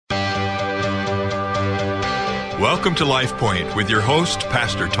Welcome to Life Point with your host,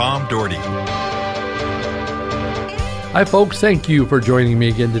 Pastor Tom Dougherty. Hi, folks. Thank you for joining me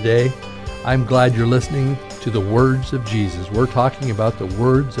again today. I'm glad you're listening to the words of Jesus. We're talking about the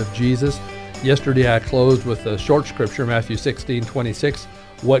words of Jesus. Yesterday, I closed with a short scripture, Matthew 16:26.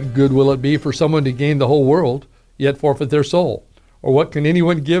 What good will it be for someone to gain the whole world, yet forfeit their soul? Or what can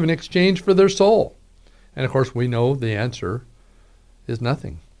anyone give in exchange for their soul? And of course, we know the answer is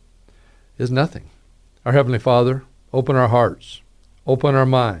nothing. Our Heavenly Father, open our hearts, open our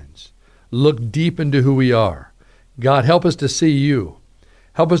minds, look deep into who we are. God, help us to see you.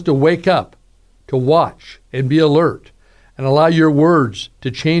 Help us to wake up, to watch and be alert, and allow your words to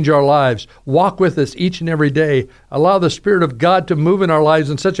change our lives. Walk with us each and every day. Allow the Spirit of God to move in our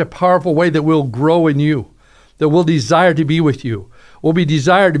lives in such a powerful way that we'll grow in you, that we'll desire to be with you. We'll be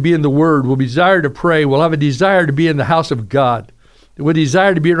desired to be in the Word. We'll be desired to pray. We'll have a desire to be in the house of God. We'll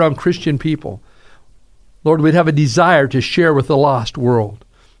desire to be around Christian people. Lord, we'd have a desire to share with the lost world.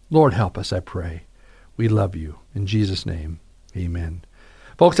 Lord, help us, I pray. We love you. In Jesus' name, amen.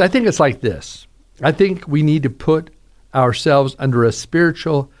 Folks, I think it's like this. I think we need to put ourselves under a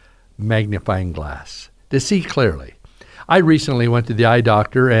spiritual magnifying glass to see clearly. I recently went to the eye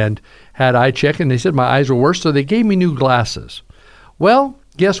doctor and had eye check, and they said my eyes were worse, so they gave me new glasses. Well,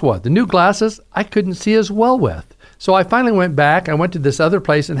 guess what? The new glasses I couldn't see as well with. So I finally went back. I went to this other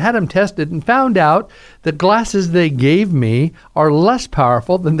place and had them tested and found out the glasses they gave me are less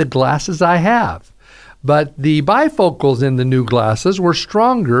powerful than the glasses I have. But the bifocals in the new glasses were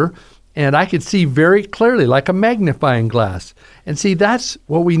stronger, and I could see very clearly, like a magnifying glass. And see, that's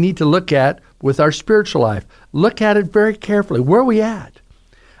what we need to look at with our spiritual life. Look at it very carefully. Where are we at?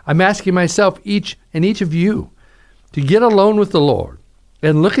 I'm asking myself, each of you, to get alone with the Lord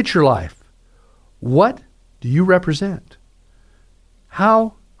and look at your life. What do you represent?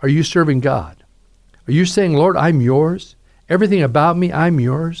 How are you serving God? Are you saying, Lord, I'm yours? Everything about me, I'm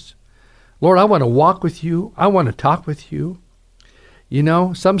yours. Lord, I want to walk with you. I want to talk with you. You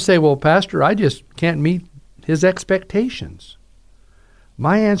know, some say, well, Pastor, I just can't meet his expectations.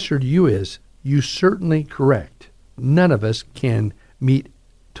 My answer to you is, you're certainly correct. None of us can meet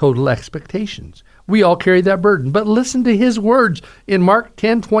total expectations. We all carry that burden. But listen to his words in Mark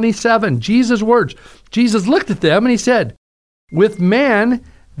 10:27, Jesus' words. Jesus looked at them and he said, with man,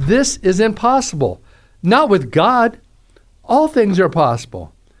 this is impossible. Not with God. All things are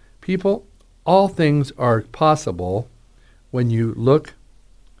possible. People, all things are possible when you look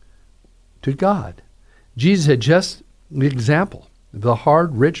to God. Jesus had just the example, the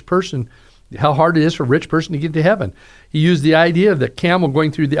hard, rich person, how hard it is for a rich person to get to heaven. He used the idea of the camel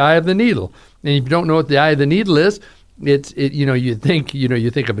going through the eye of the needle. And if you don't know what the eye of the needle is, you think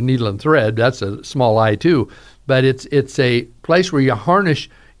of a needle and thread. That's a small eye too, but it's a place where you harness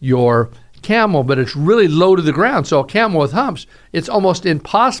your camel, but it's really low to the ground. So a camel with humps, it's almost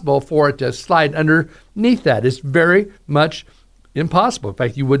impossible for it to slide underneath that. It's very much impossible. In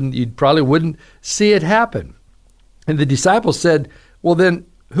fact, you probably wouldn't see it happen. And the disciples said, well, then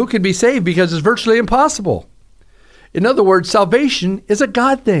who can be saved? Because it's virtually impossible. In other words, salvation is a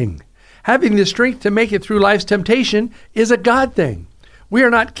God thing. Having the strength to make it through life's temptation is a God thing. We are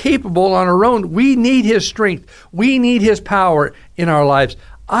not capable on our own. We need his strength. We need his power in our lives.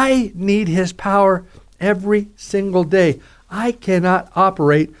 I need his power every single day. I cannot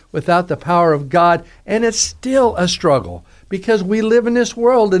operate without the power of God, and it's still a struggle because we live in this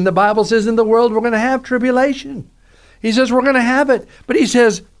world, and the Bible says in the world we're going to have tribulation. He says we're going to have it, but he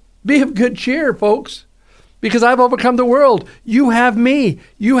says, be of good cheer, folks, because I've overcome the world. You have me.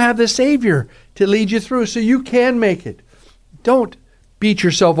 You have the Savior to lead you through, so you can make it. Don't beat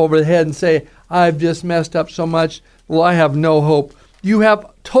yourself over the head and say, I've just messed up so much. Well, I have no hope. You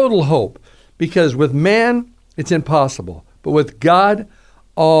have total hope, because with man, it's impossible. But with God,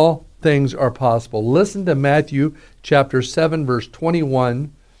 all things are possible. Listen to Matthew chapter 7, verse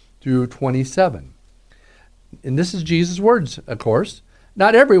 21 through 27. And this is Jesus' words, of course.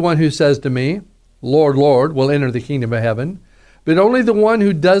 Not everyone who says to me, Lord, Lord, will enter the kingdom of heaven, but only the one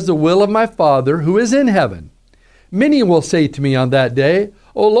who does the will of my Father who is in heaven. Many will say to me on that day,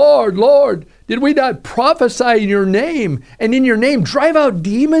 O Lord, Lord, did we not prophesy in your name, and in your name drive out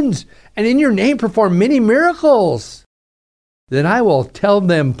demons, and in your name perform many miracles? Then I will tell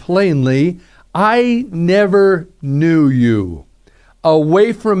them plainly, I never knew you.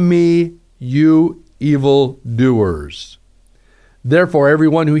 Away from me, you evildoers. Therefore,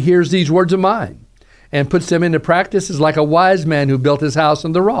 everyone who hears these words of mine and puts them into practice is like a wise man who built his house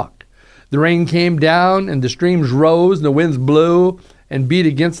on the rock. The rain came down, and the streams rose, and the winds blew and beat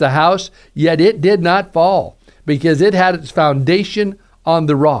against the house, yet it did not fall, because it had its foundation on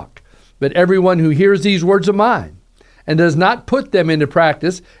the rock. But everyone who hears these words of mine and does not put them into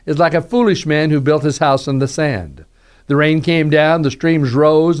practice is like a foolish man who built his house on the sand. The rain came down, the streams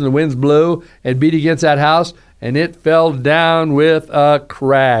rose, and the winds blew and beat against that house, and it fell down with a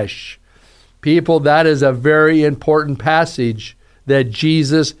crash. People, that is a very important passage that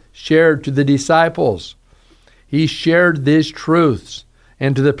Jesus shared to the disciples. He shared these truths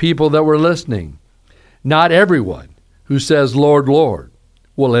and to the people that were listening. Not everyone who says, Lord, Lord,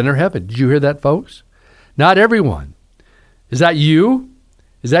 will enter heaven. Did you hear that, folks? Not everyone. Is that you?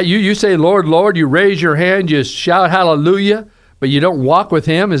 Is that you? You say, Lord, Lord, you raise your hand, you shout hallelujah, but you don't walk with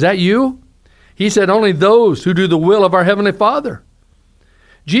him. Is that you? He said, only those who do the will of our Heavenly Father.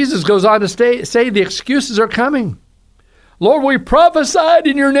 Jesus goes on to say the excuses are coming. Lord, we prophesied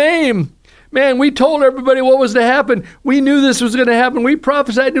in your name. Man, we told everybody what was to happen. We knew this was going to happen. We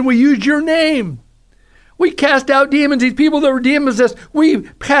prophesied and we used your name. We cast out demons. These people that were demon-possessed, we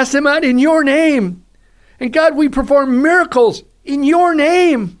cast them out in your name. And God, we performed miracles in your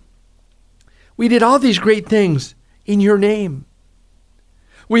name. We did all these great things in your name.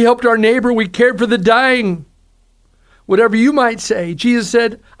 We helped our neighbor. We cared for the dying. Whatever you might say, Jesus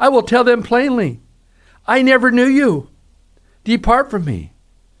said, I will tell them plainly, I never knew you. Depart from me.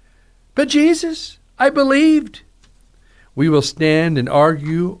 But Jesus, I believed. We will stand and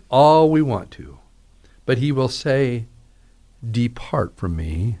argue all we want to, but he will say, depart from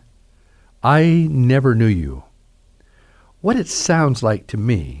me. I never knew you. What it sounds like to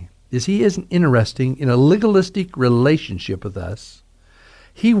me is he isn't interested in a legalistic relationship with us.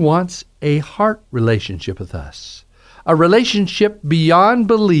 He wants a heart relationship with us, a relationship beyond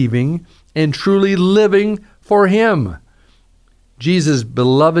believing and truly living for him. Jesus'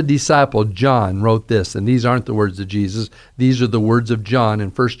 beloved disciple, John, wrote this, and these aren't the words of Jesus. These are the words of John in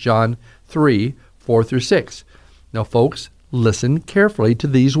 1 John 3, 4 through 6. Now, folks, listen carefully to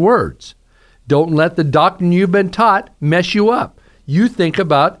these words. Don't let the doctrine you've been taught mess you up. You think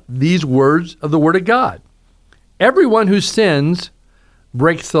about these words of the Word of God. Everyone who sins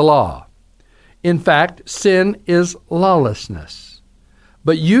breaks the law. In fact, sin is lawlessness.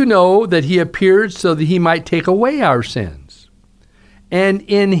 But you know that he appeared so that he might take away our sins. And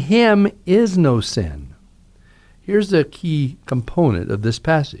in him is no sin. Here's the key component of this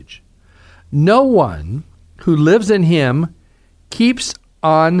passage. No one who lives in him keeps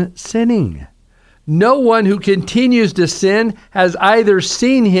on sinning. No one who continues to sin has either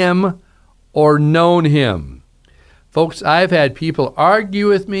seen him or known him. Folks, I've had people argue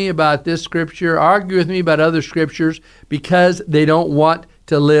with me about this scripture, argue with me about other scriptures because they don't want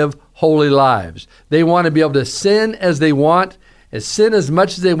to live holy lives. They want to be able to sin as they want, and sin as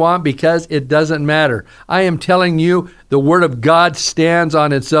much as they want because it doesn't matter. I am telling you, the Word of God stands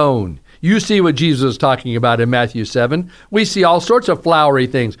on its own. You see what Jesus is talking about in Matthew 7. We see all sorts of flowery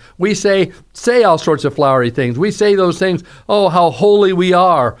things. We say all sorts of flowery things. We say those things, oh, how holy we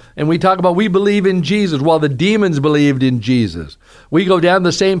are. And we talk about we believe in Jesus. Well, the demons believed in Jesus. We go down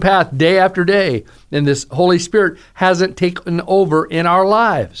the same path day after day, and this Holy Spirit hasn't taken over in our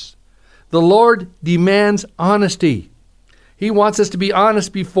lives. The Lord demands honesty. He wants us to be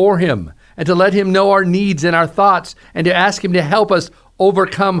honest before him and to let him know our needs and our thoughts and to ask him to help us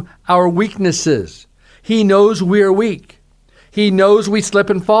overcome our weaknesses. He knows we are weak. He knows we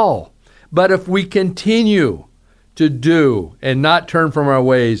slip and fall. But if we continue to do and not turn from our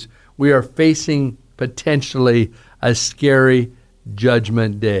ways, we are facing potentially a scary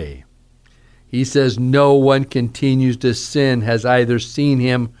judgment day. He says no one continues to sin has either seen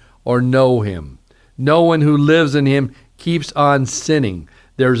him or know him. No one who lives in him keeps on sinning.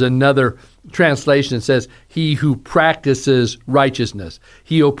 There's another translation that says, he who practices righteousness.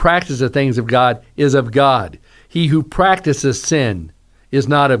 He who practices the things of God is of God. He who practices sin is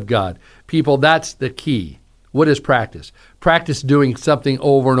not of God. People, that's the key. What is practice? Practice doing something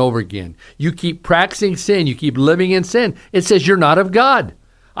over and over again. You keep practicing sin. You keep living in sin. It says you're not of God.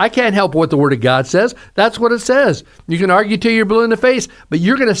 I can't help what the Word of God says. That's what it says. You can argue till you're blue in the face, but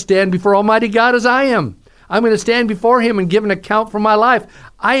you're going to stand before Almighty God as I am. I'm going to stand before him and give an account for my life.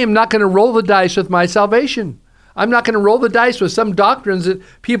 I am not going to roll the dice with my salvation. I'm not going to roll the dice with some doctrines that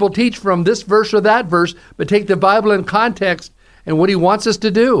people teach from this verse or that verse, but take the Bible in context and what he wants us to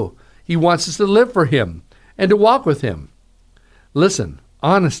do. He wants us to live for him and to walk with him. Listen,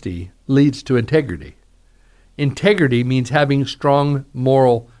 honesty leads to integrity. Integrity means having strong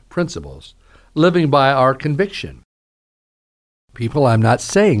moral principles, living by our conviction. People, I'm not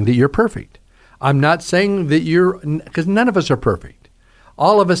saying that you're perfect. I'm not saying that because none of us are perfect.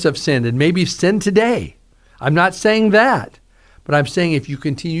 All of us have sinned and maybe sinned today. I'm not saying that, but I'm saying if you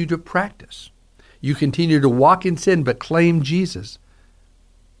continue to practice, you continue to walk in sin but claim Jesus,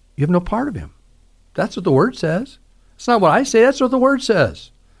 you have no part of him. That's what the Word says. It's not what I say. That's what the Word says.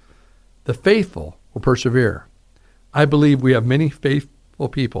 The faithful will persevere. I believe we have many faithful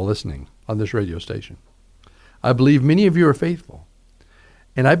people listening on this radio station. I believe many of you are faithful.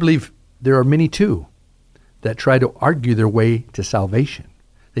 And I believe there are many, too, that try to argue their way to salvation.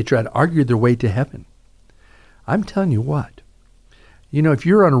 They try to argue their way to heaven. I'm telling you what. If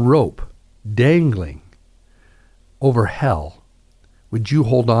you're on a rope dangling over hell, would you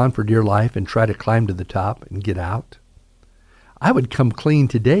hold on for dear life and try to climb to the top and get out? I would come clean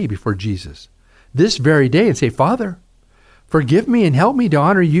today before Jesus, this very day, and say, Father, forgive me and help me to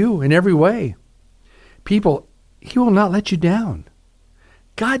honor you in every way. People, he will not let you down.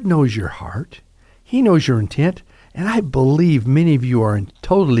 God knows your heart. He knows your intent, and I believe many of you are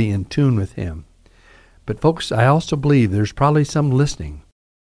totally in tune with him. But folks, I also believe there's probably some listening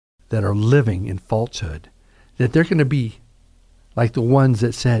that are living in falsehood, that they're going to be like the ones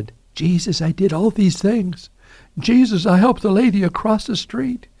that said, Jesus, I did all these things. Jesus, I helped the lady across the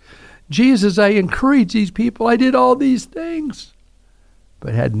street. Jesus, I encouraged these people. I did all these things.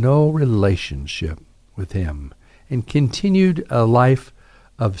 But had no relationship with him and continued a life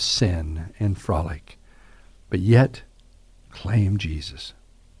of sin and frolic, but yet claim Jesus.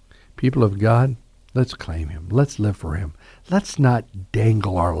 People of God, let's claim him. Let's live for him. Let's not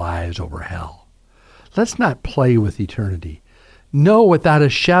dangle our lives over hell. Let's not play with eternity. Know without a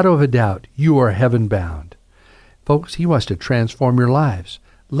shadow of a doubt you are heaven bound. Folks, he wants to transform your lives.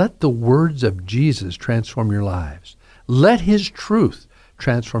 Let the words of Jesus transform your lives. Let his truth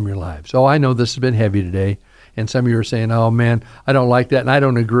transform your lives. Oh, I know this has been heavy today, and some of you are saying, oh man, I don't like that and I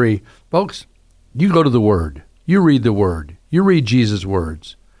don't agree. Folks, you go to the Word. You read the Word. You read Jesus'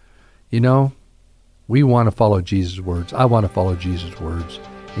 words. We want to follow Jesus' words. I want to follow Jesus' words.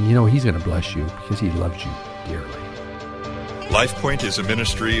 And he's going to bless you because he loves you dearly. LifePoint is a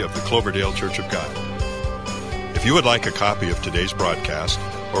ministry of the Cloverdale Church of God. If you would like a copy of today's broadcast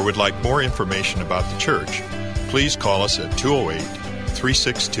or would like more information about the church, please call us at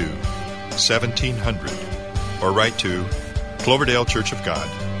 208-362-1700 or write to Cloverdale Church of God,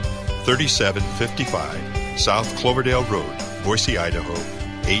 3755 South Cloverdale Road, Boise, Idaho,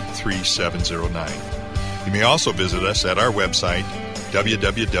 83709. You may also visit us at our website,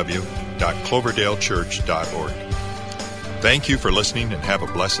 www.cloverdalechurch.org. Thank you for listening and have a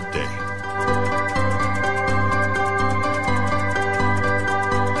blessed day.